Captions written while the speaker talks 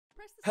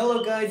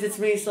Hello guys, it's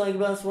me,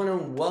 Boss1,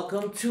 and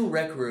welcome to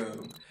Rec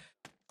Room.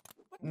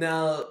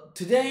 Now,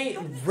 today,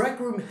 Rec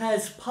Room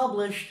has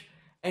published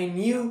a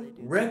new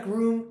Rec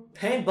Room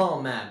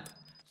paintball map.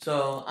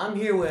 So, I'm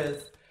here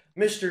with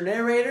Mr.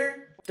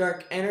 Narrator,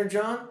 Dark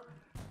Energon,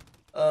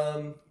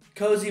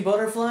 Cozy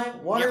Butterfly,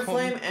 Water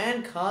Flame,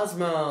 and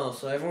Cosmo.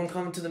 So everyone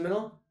come to the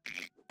middle.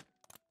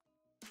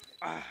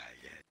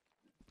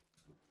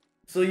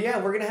 So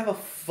yeah, we're gonna have a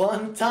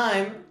fun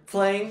time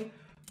playing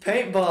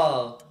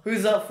paintball.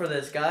 Who's up for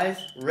this, guys?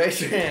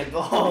 Raise your hand.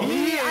 Oh,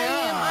 yeah.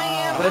 I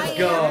am. Let's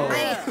go.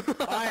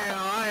 I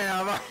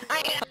am.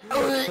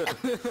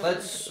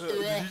 Let's.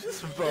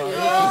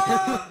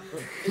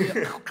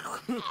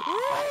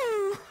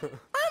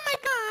 Oh my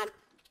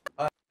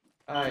god.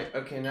 Alright,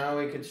 okay, now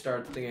we could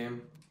start the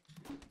game.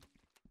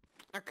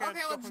 Okay,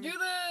 let's do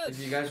this. If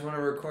you guys want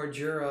to record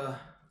your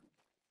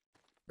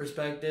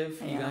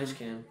perspective, you guys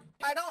can.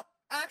 I don't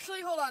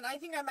actually. Hold on. I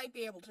think I might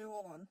be able to.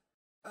 Hold on.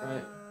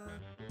 Right.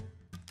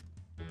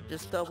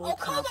 Just double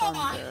tap on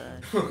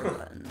the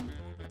button.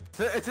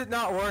 Is it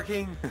not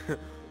working?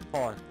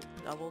 Hold on.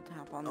 Double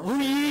tap on the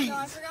Please! No,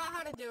 I forgot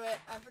how to do it.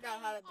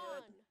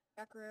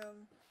 Back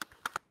room.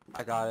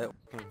 I got it.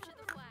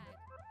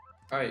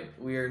 Alright,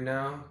 we are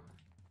now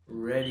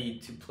ready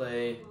to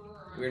play.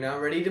 We're now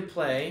ready to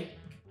play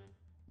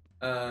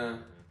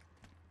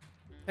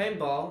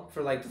paintball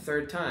for like the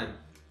third time.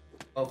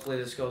 Hopefully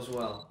this goes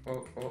well.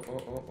 Oh.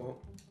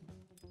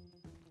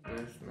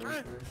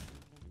 Nice.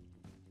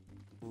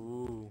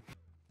 Ooh.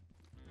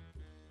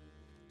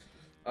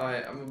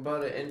 Alright, I'm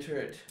about to enter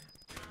it.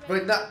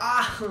 But the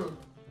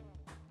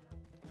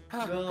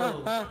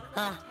no!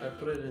 I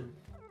put it in.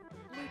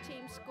 Blue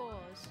team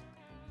scores.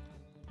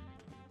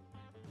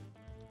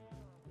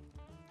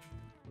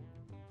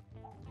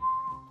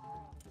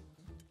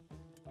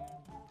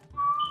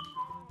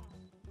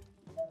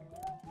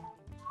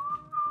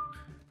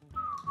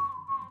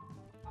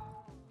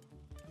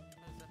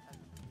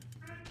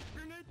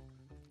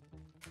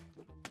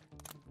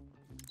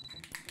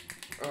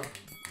 Oh.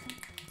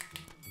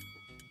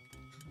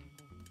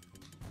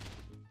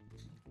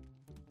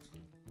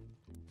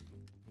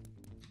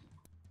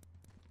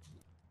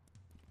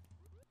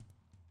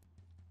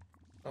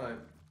 Alright.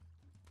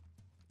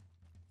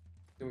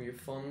 Gonna be a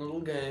fun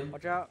little game.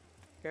 Watch out.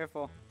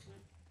 Careful.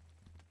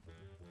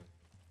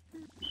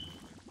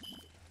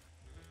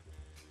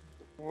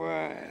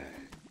 What?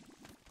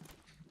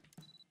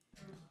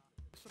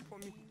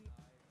 Support me.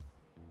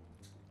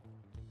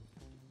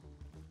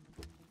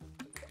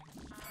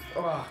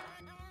 Oh,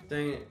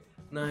 dang it.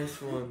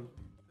 Nice one.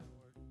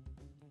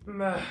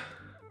 Meh.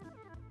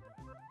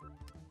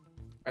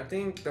 I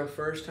think the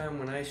first time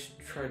when I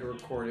tried to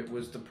record it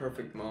was the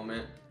perfect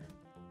moment.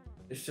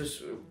 It's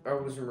just, I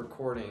wasn't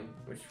recording,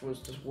 which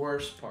was the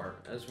worst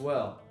part as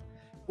well.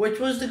 Which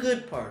was the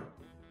good part,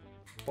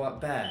 but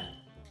bad.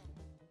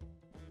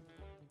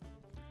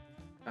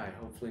 Alright,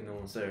 hopefully no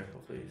one's there.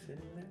 Hopefully he's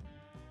sitting there.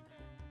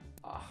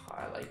 Ah,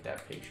 I like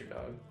that picture,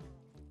 dog.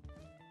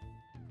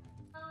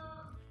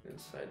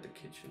 Inside the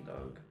kitchen,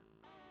 dog.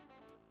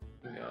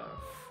 We got a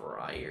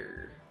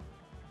fryer.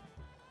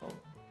 Oh,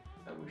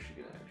 I wish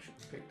you could actually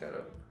pick that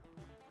up.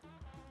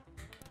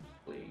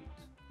 Please.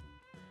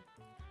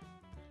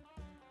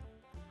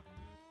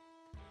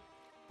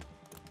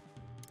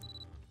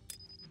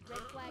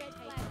 Red flag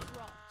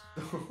dropped.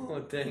 Oh,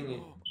 dang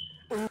it.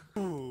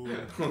 Ooh.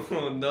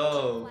 Oh,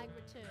 no. Flag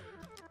returned.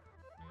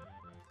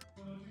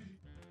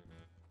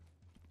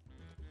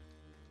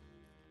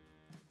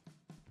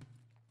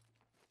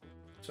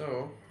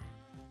 So,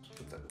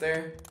 put that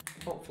there.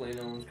 Hopefully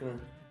no one's gonna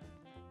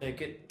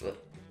take it.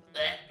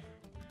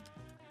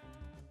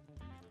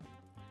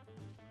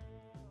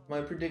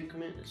 My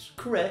predicament is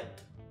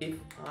correct. If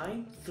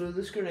I throw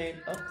this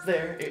grenade up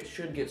there, it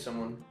should get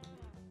someone.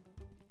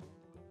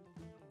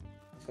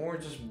 Or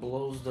it just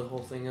blows the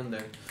whole thing in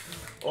there.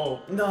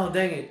 Oh, no,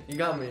 dang it. You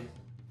got me.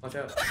 Watch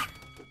out.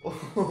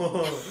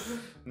 Oh,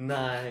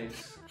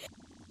 nice.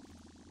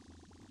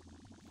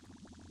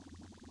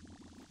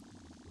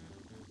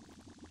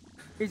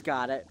 He's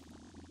got it.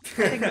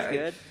 I think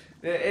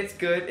it's good. It's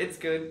good. It's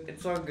good.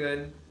 It's all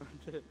good.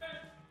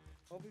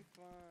 We'll be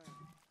fine.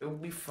 It'll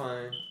be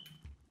fine.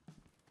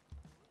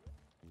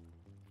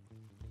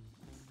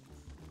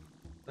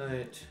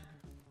 Alright.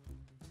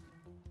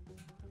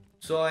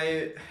 So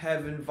I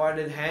have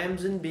invited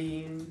Hams and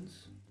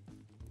Beans.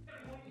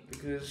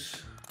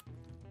 Because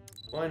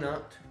why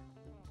not?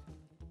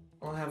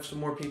 I'll have some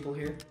more people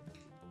here.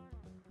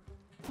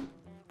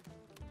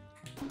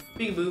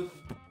 Peekaboo.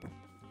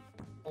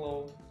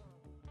 Hello.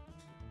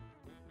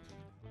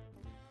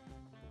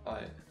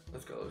 Alright,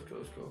 let's go.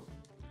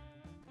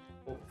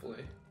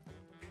 Hopefully.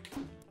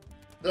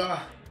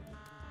 Ah!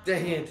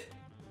 Dang it!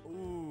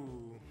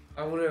 Ooh.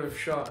 I would have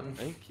shot him.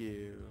 Thank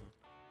you.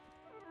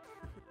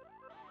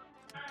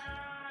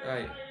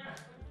 Right.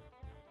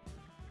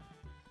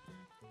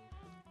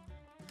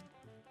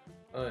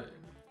 Alright.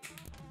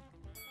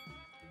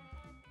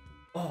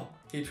 Oh,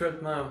 he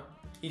tripped my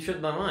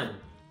mind.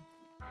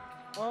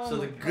 Oh So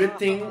the my good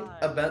thing God.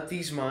 about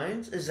these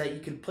mines is that you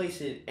can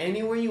place it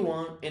anywhere you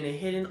want in a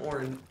hidden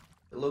or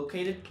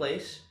located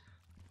place.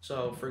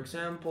 So for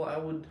example, I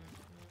would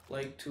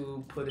like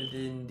to put it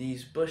in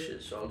these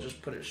bushes. So I'll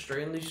just put it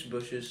straight in these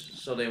bushes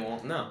so they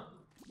won't know.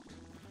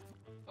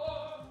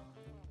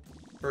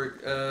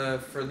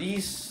 For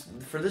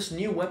this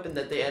new weapon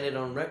that they added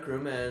on Rec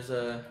Room, as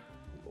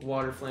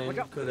Water Flame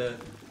could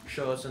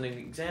show us an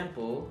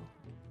example,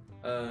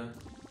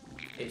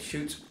 it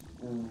shoots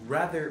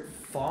rather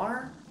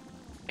far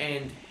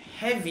and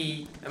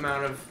heavy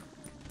amount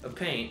of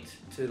paint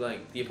to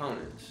like the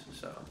opponents,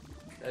 so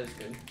that is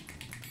good.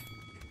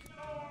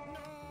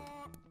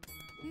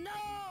 No!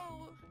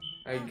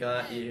 I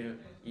got you.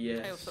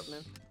 Yes. Hey, what's up,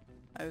 man?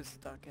 I was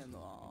stuck in the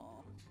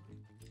wall.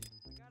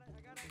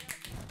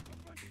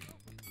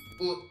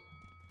 Ooh.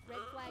 Red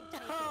flag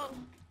taken. Oh!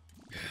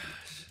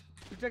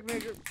 Protect me.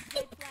 Red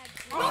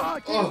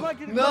flag Oh,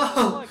 taken. get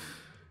no!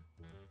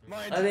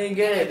 Mine. I didn't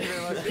get it. Thank you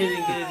very much. I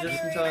didn't get it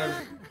just in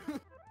time.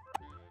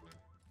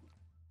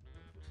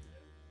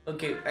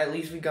 Okay, at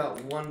least we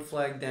got one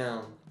flag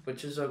down,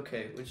 which is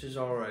okay, which is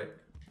alright.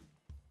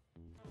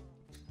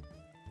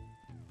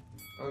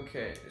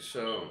 Okay,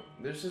 so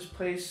there's this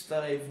place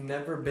that I've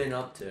never been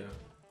up to.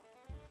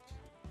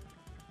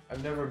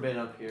 I've never been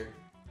up here.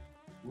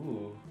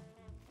 Ooh.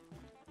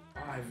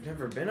 Oh, I've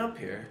never been up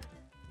here.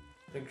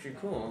 Actually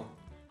cool.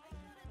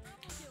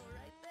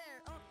 Right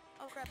there.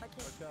 Oh crap, I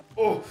can't.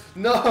 Oh,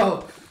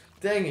 no!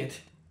 Dang it.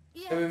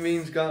 Yes.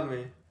 Means got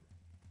me.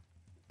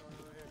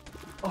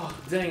 Oh,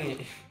 dang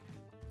it.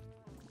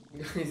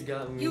 He's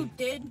got me. You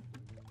did.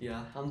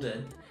 Yeah, I'm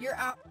dead. You're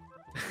out.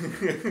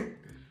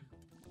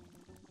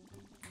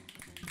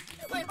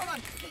 Wait, hold on.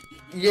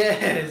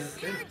 Yes!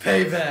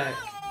 Payback!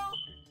 Oh,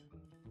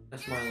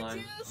 That's my you're line.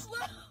 too slow.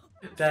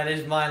 That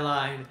is my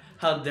line.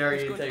 How dare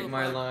Let's you go to take the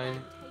my flag.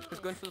 line? Let's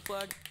go into the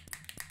flag.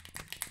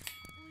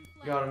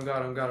 Got him,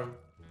 got him, got him.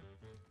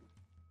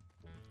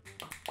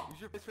 Use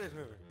your space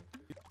mover.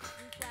 Blue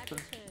flag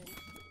returned.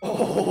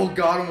 Oh,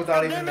 got him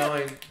without even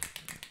knowing.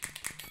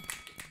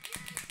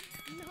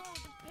 No,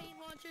 the paint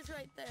launcher's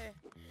right there.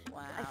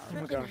 Wow. I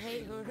my freaking gosh.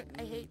 hate her.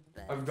 I hate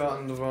that. I've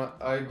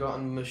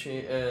gotten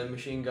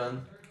machine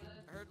gun.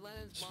 I heard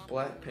Lennon's mom.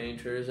 Splat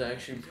painter is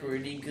actually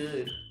pretty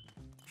good.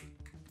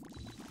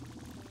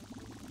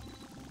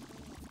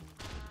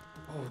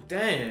 Oh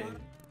dang!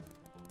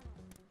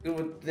 Good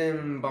with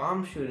them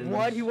bomb shooting.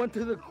 What? He went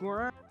to the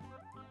ground?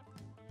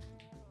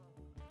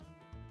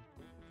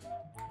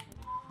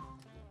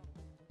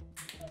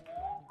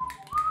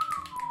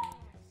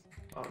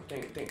 Oh dang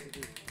it, dang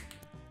it.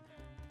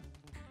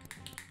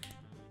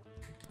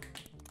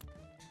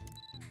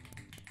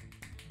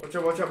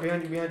 Watch out,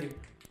 behind you, behind you.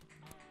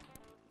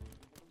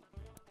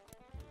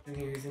 He's in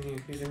here, he's in here,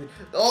 he's in here.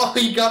 Oh,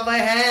 he got my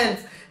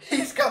hands!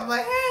 He's got my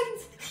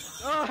hands!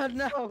 Oh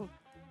no! Blue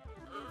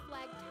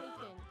flag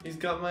taken. He's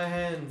got my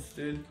hands,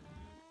 dude.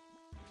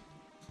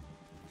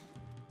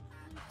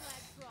 Blue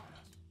flag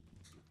dropped.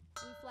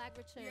 Blue flag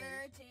returned.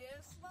 You're too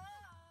slow.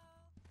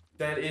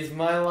 That is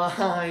my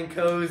line,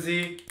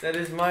 Cozy. That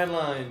is my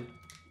line.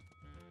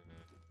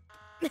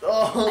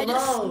 Oh I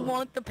just no!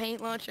 want the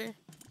paint launcher.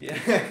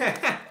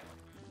 Yeah.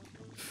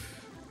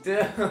 Dude.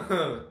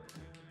 Ugh.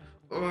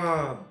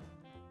 1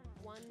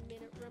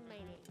 minute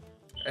remaining.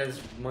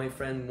 As my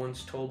friend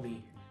once told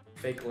me,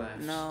 fake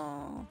laughs.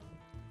 No.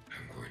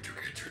 I'm going to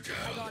get you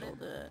I down. got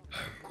it.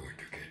 I'm going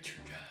to get you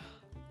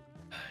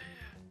down.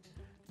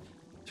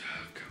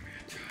 Child, come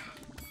here,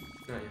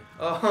 child.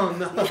 Oh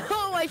no!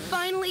 No, I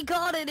finally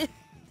got it.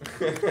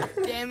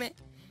 Damn it.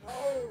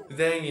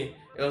 Dang it!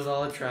 It was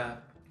all a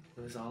trap.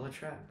 It was all a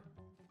trap.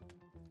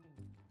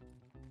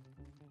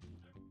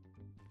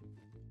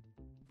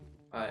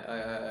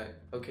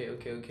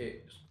 Okay.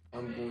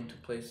 I'm going to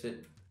place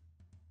it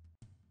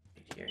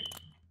right here.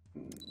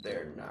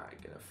 They're not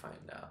gonna find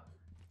out.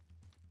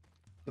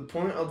 The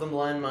point of the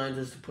blind mines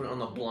is to put it on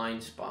the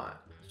blind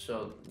spot,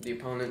 so the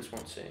opponents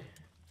won't see.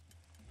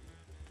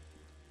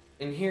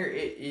 And here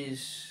it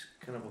is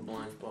kind of a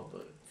blind spot,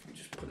 but if you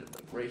just put it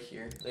like right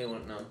here, they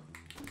won't know.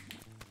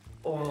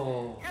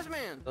 Oh, Yes,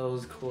 man. that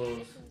was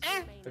close.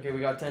 Okay, we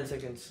got 10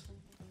 seconds.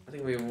 I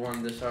think we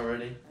won this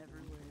already.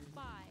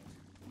 5,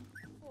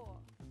 4,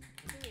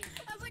 3,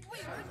 I was like,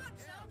 wait, where's that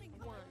sounding?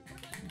 1.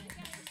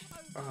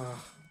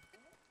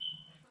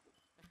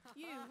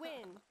 You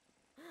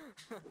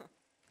win.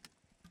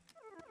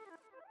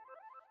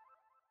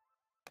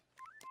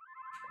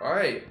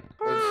 Alright,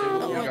 let's see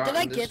what we Oh, got did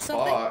I in this get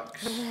something?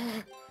 box.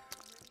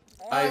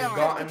 Oh, I've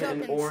gotten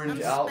tokens. an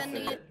orange I'm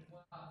spending outfit.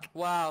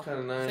 Wow.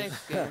 Kinda nice.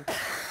 Thanks, game.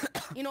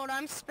 You know what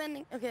I'm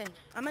spending? Okay,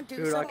 I'm gonna do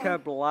Dude, I something.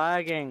 kept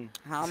lagging.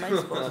 How am I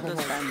supposed to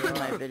spend in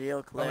my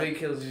video How many clip?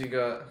 kills you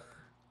got?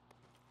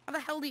 How the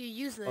hell do you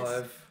use this?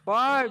 5.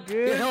 5,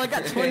 dude. Yeah, hell, I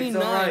got It's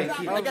 29. alright,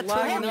 keep- I got I was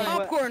 20 lagging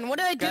popcorn. What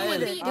did I do Guys,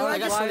 with it? Do I I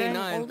got just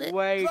 29. hold it?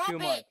 Way Drop too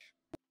much. it.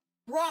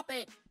 Drop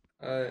it.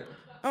 Alright.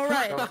 All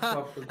right.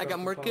 I got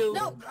more kills.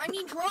 No, I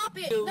mean drop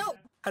it. No.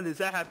 How does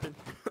that happen?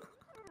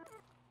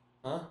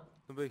 Huh?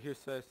 Somebody here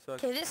says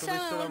sucks. Okay, this Somebody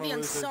time I said want I'm to be a on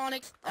loser.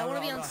 Sonic's. I want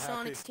to be I'm on not happy.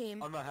 Sonic's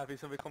team. I'm not happy.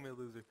 Somebody called me a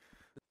loser.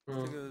 Oh. I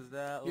think it was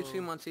that. You little-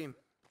 team on team.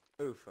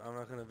 Oof, I'm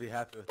not gonna be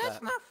happy with That's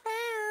that. not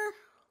fair.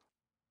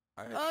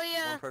 Alright, Oh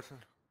yeah. one person.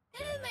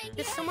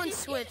 Did someone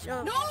switch?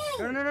 Oh.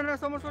 No,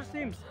 someone switch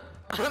teams.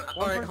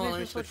 Alright, hold on,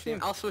 let me switch team.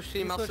 I'll switch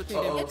team, I'll switch team.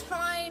 Uh-oh. It's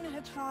fine.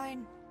 It's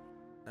fine.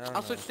 I don't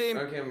I'll know. switch team.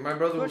 Okay, my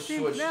brother will Switch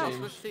teams switch now. I'll teams.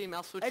 switch team,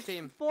 I'll switch It's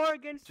team. 4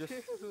 against Just-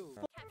 2.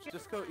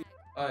 Just go.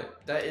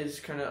 That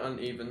is kind of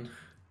uneven.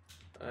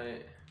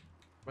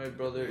 My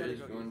brother You gotta is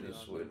go going to easy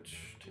on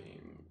switch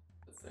team.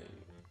 I think.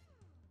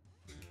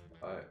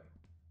 Alright.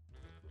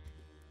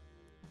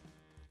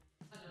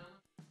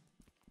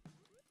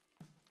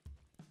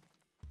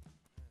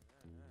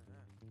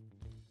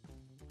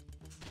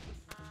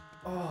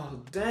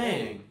 Oh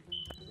dang!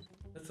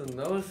 That's a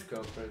no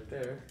scope right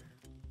there.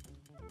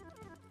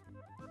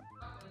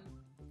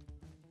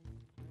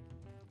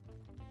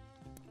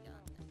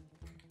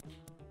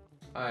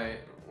 Alright,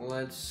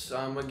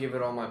 I'm gonna give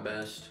it all my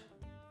best.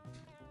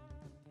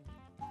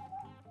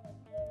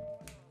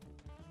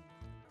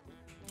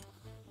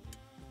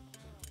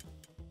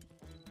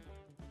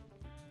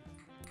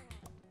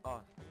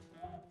 Oh.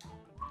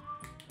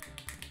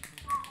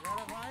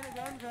 Gotta find a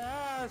gun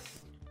pass.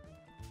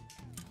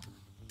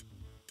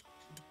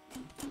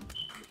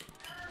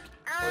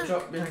 Watch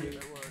out behind you.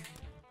 That worked.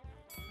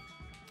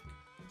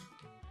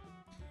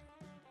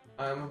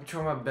 I'm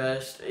trying my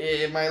best.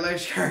 My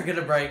legs are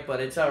gonna break, but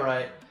it's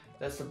alright.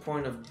 That's the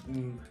point of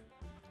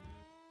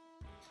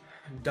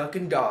duck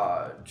and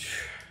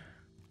dodge.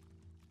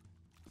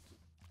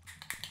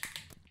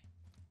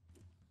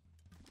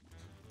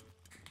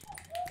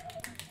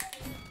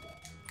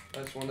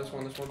 That's one.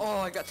 Oh,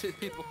 I got 2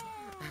 people.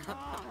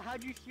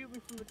 How'd you shoot me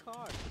from the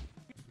car?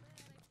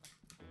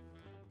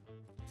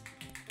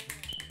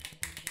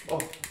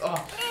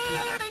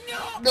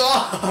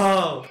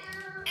 No!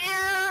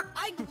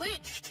 I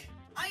glitched.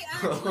 I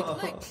actually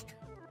glitched.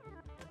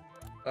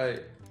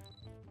 Alright.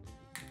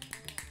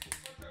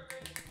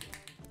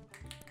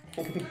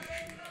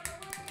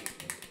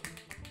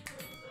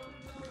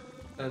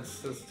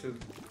 That's too.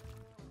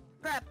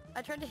 Crap.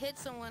 I tried to hit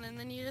someone and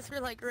then you just were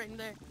like right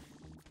there.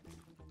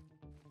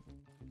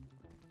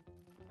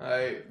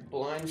 Alright,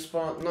 blind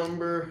spot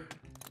number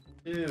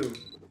 2.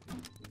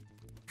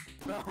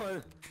 That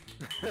one.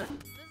 This is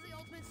the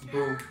ultimate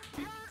Boom.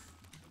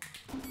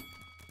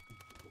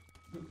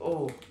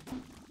 Oh.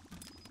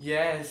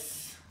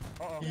 Yes.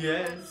 Uh-oh.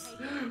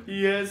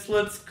 Yes,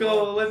 let's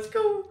go.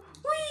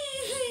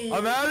 Whee!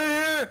 I'm out of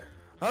here!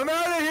 I'm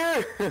out of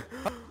here!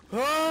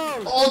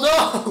 Oh! Oh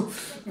no!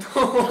 No!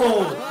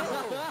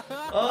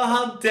 Oh,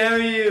 how dare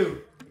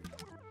you!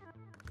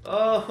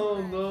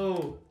 Oh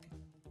no!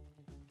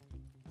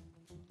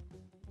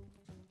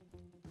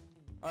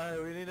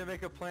 Alright, we need to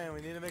make a plan. We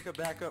need to make a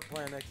backup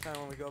plan next time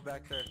when we go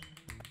back there.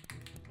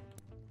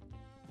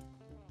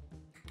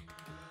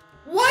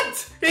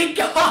 What? He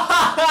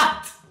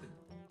got!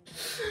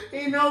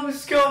 He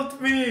no-scoped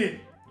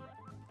me!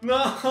 No!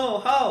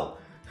 How?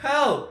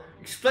 How?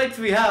 Explain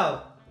to me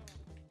how.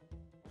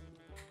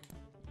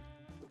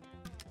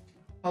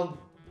 How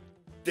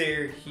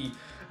dare he?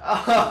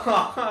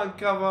 Oh,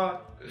 come on.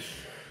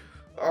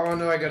 Oh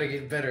no, I gotta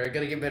get better.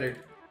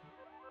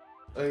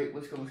 Alright,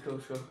 let's go.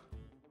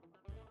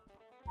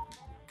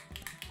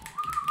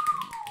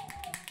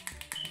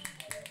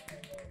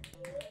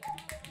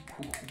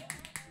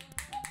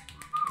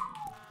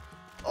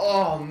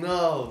 Oh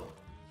no!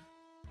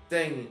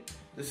 Dang it.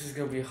 This is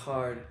gonna be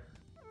hard.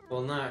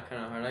 Well, not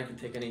kinda hard. I can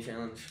take any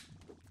challenge.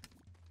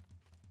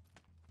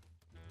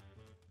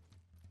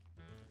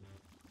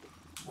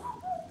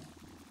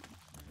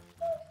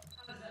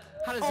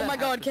 How does Oh that my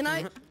god, happen? can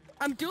I?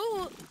 I'm dual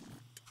wielding.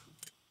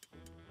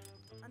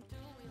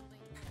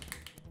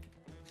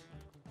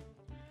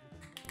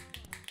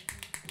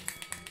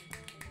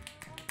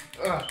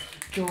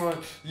 Come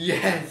on.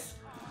 Yes!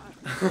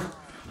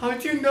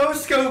 How'd you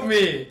no-scope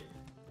me?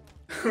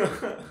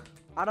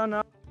 I don't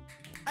know.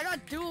 I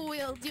got dual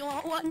wield. Do you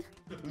want one?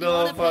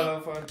 No, wanna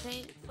I'm fine.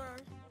 Paint for...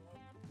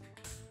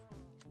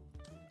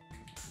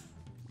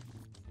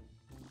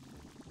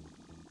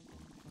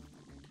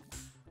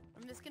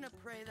 I'm just gonna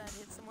pray that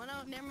hits someone.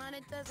 Oh, never mind,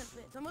 it doesn't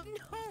fit. Someone,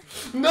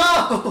 no!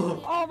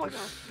 No! Oh my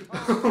god.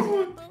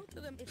 Both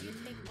of them. If you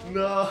take both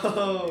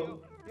No!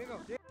 Here you go.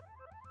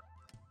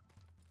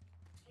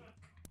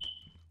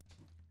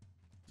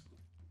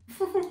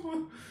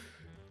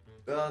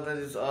 Oh, that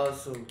is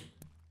awesome.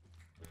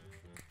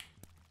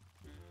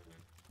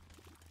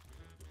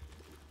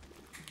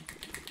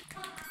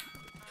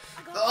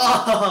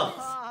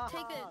 Oh!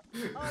 Take it.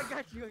 Oh, I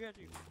got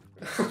you.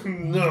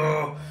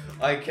 No!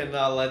 I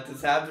cannot let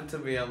this happen to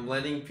me. I'm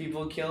letting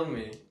people kill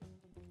me.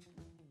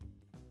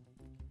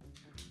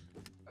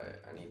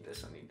 I need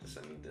this.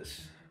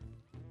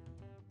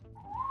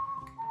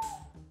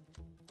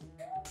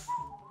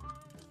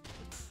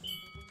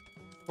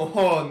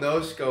 Oh,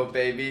 no scope,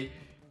 baby.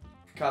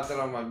 Caught that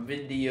on my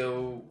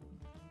video.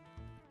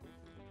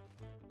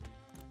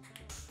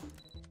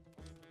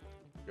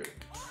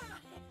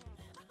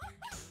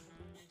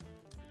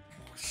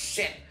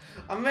 shit!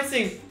 I'm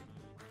missing!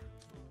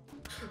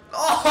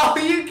 Oh,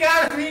 you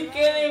gotta be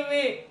kidding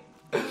me!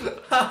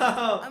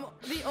 I'm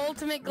the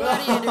ultimate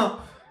gladiator. No.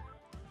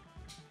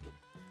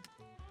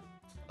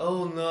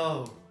 Oh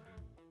no.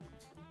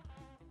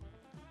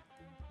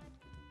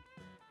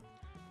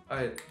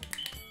 Alright.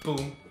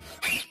 Boom.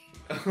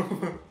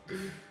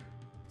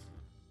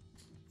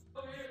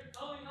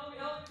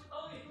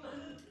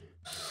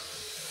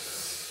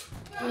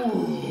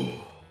 Ooh.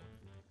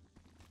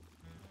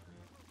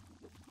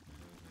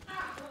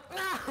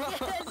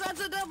 Yes,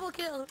 that's a double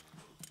kill.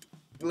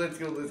 Let's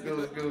go, let's go,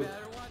 let's go. Red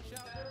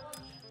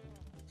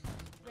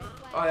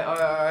flag.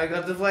 I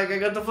got the flag, I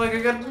got the flag, I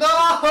got.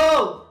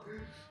 No!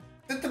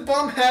 Did the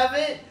bomb have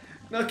it?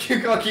 No,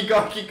 keep going, keep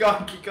going, keep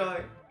going, keep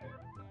going.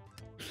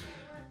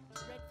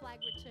 Red flag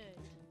returned.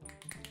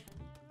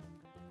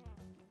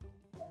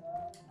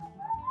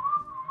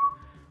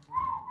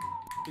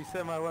 He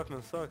said my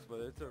weapon sucks, but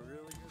it's a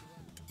really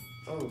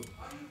good weapon.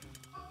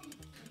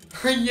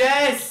 Oh.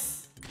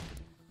 Yes!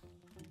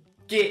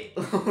 Get,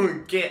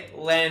 get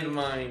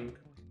landmine.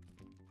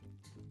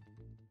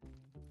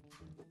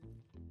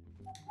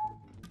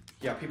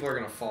 Yeah, people are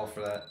gonna fall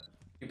for that.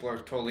 People are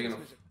totally gonna.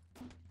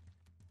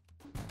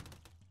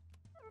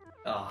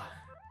 Ah.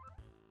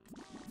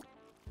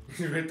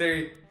 He's right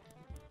there.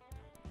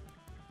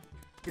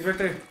 He's right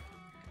there.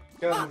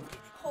 Go.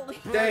 Holy.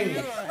 Dang You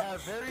it.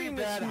 have very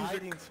bad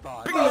hiding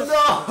spots.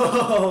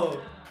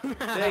 Oh no!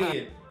 Dang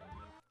it.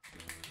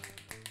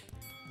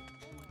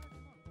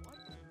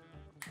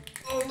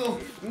 Oh no!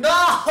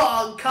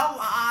 No! Come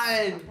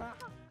on!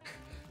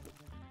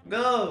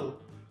 No!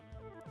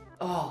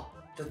 Oh,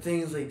 the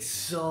thing's like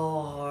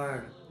so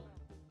hard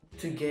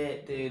to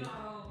get, dude.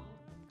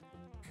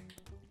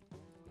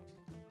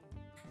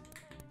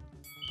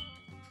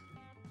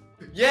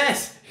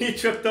 Yes! He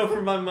tripped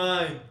over my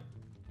mine.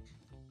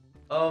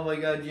 Oh my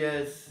god,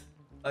 yes.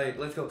 Alright,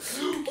 let's go.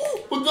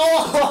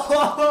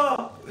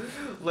 Oh,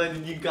 no!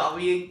 Lennon, you got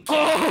me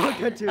Oh,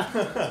 good too.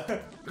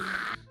 again.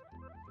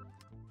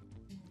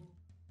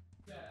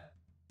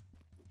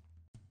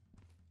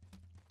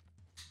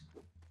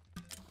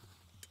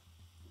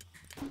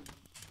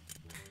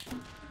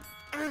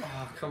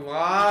 Oh, come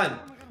on!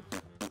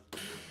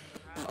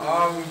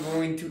 I'm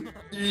going to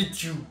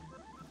eat you.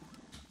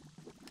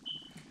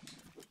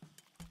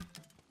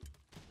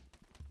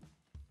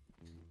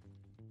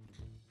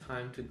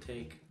 Time to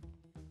take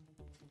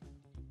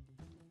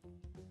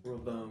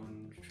revenge.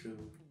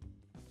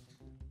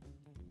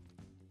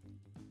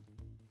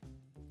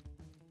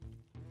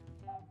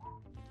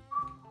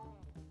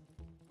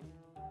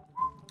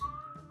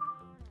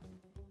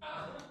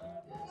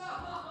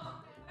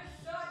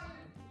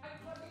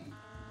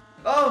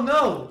 Oh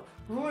no!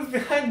 Who was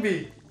behind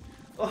me?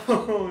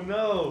 Oh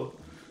no!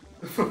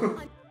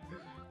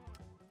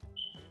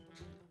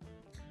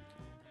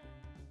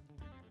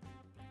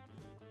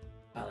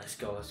 Ah, let's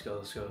go, let's go,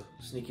 let's go.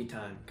 Sneaky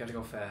time. Gotta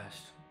go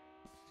fast.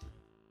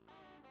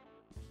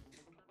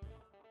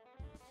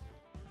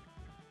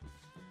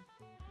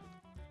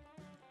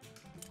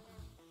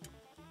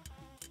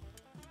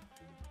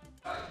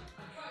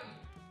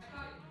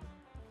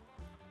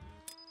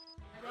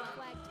 Red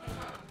flag taken.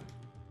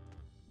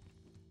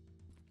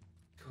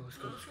 Let's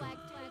go, let's go, Flag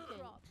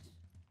dropped.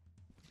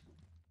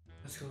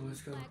 let's go,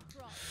 let's go. Flag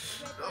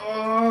dropped. Red flag.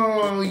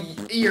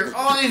 Oh, you're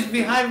always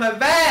behind my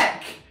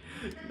back!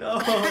 No!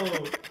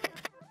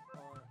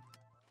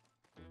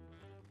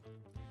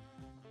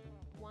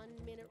 1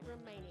 minute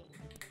remaining.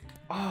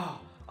 Oh,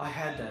 I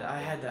had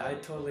that, I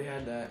totally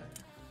had that.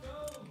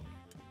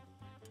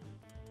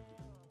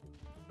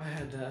 I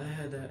had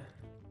that.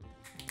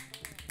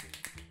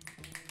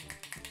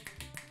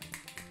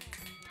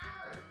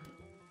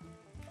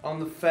 I'm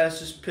the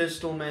fastest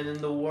pistol man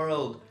in the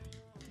world.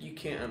 You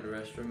can't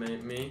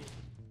underestimate me.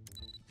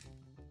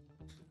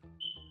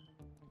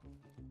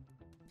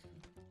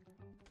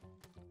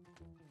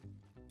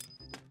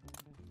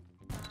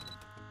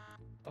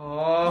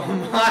 Oh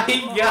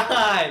my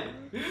god!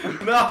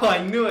 No,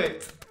 I knew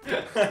it!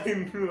 I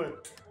knew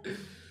it.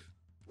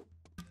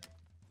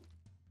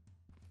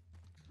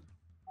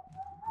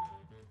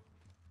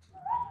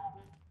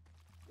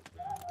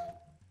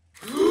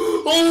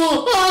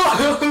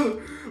 Oh,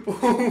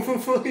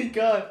 oh my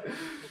god!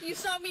 You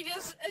saw me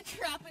just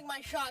trapping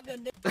my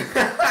shotgun.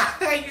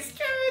 You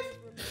scared?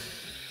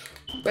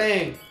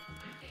 Bang!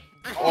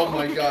 Oh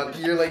my god,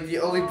 you're like the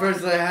only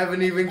person I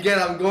haven't even get.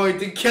 I'm going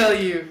to kill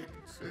you.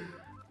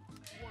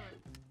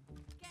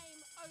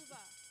 Game over.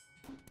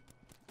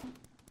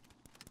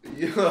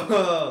 Yo,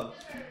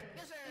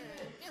 Yes, sir.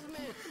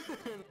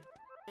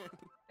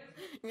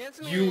 Yes,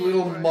 man. you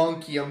little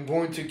monkey, I'm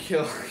going to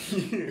kill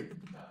you.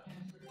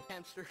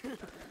 Hamster.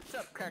 Shut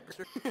up,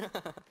 cracker.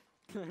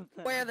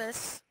 Wear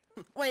this.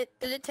 Wait,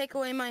 did it take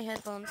away my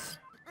headphones?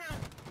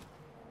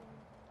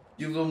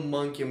 You little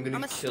monkey, I'm gonna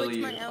I'ma kill switch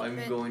you. my I'm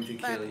outfit going to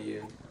back. kill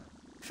you.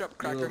 Shut up,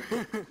 You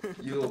cracker.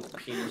 you little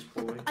penis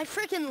boy. I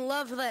freaking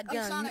love that Hey,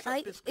 gun.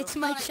 Sonic, It's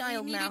my Sonic,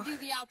 child we need now. to do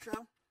the outro.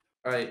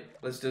 Alright,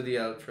 let's do the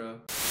outro.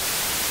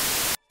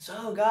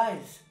 So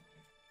guys,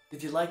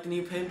 Did you like the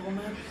new paintball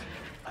map?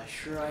 I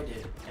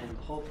did, and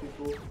the whole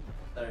people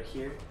that are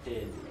here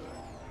did.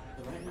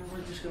 So right now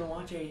we're just gonna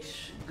watch a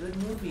good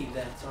movie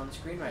that's on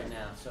screen right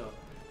now. So,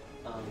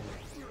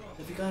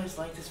 if you guys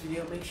like this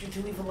video, make sure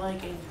to leave a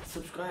like and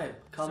subscribe.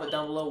 Comment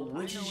down below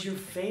which is your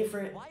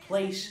favorite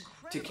place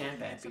to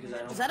camp at, because I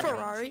don't. Is that a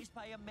Ferrari?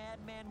 I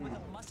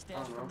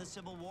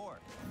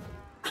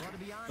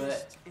don't know.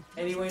 But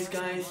anyways,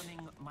 guys,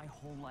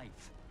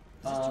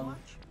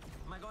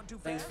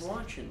 thanks for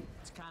watching.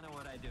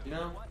 You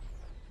know,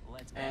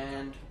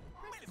 and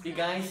see you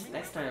guys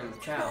next time.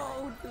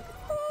 Ciao.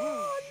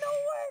 Oh, no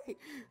way!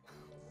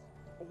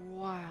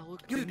 Wow,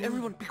 look. Dude,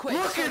 everyone be quiet.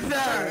 Look at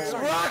that! It's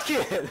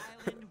rocket!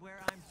 Island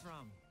where I'm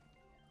from.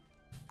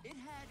 It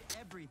had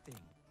everything.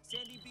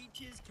 Sandy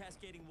beaches,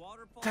 cascading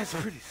waterfalls. That's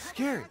pretty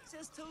scary.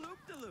 Access to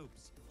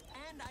loop-de-loops.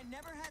 And I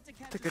never had to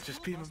catch think a I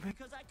just school peed my bus pants.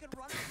 because I could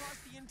run across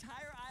the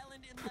entire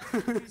island in less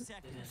than 2 It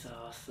seconds. is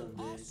awesome,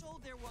 dude. Also,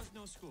 there was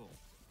no school.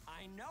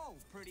 I know,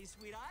 pretty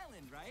sweet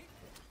island, right?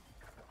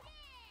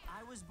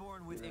 I was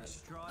born with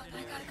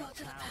extraordinary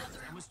powers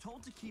and was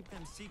told to keep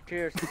them secret.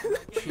 Cheers.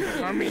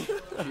 Cheers.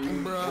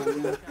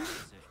 Bruh.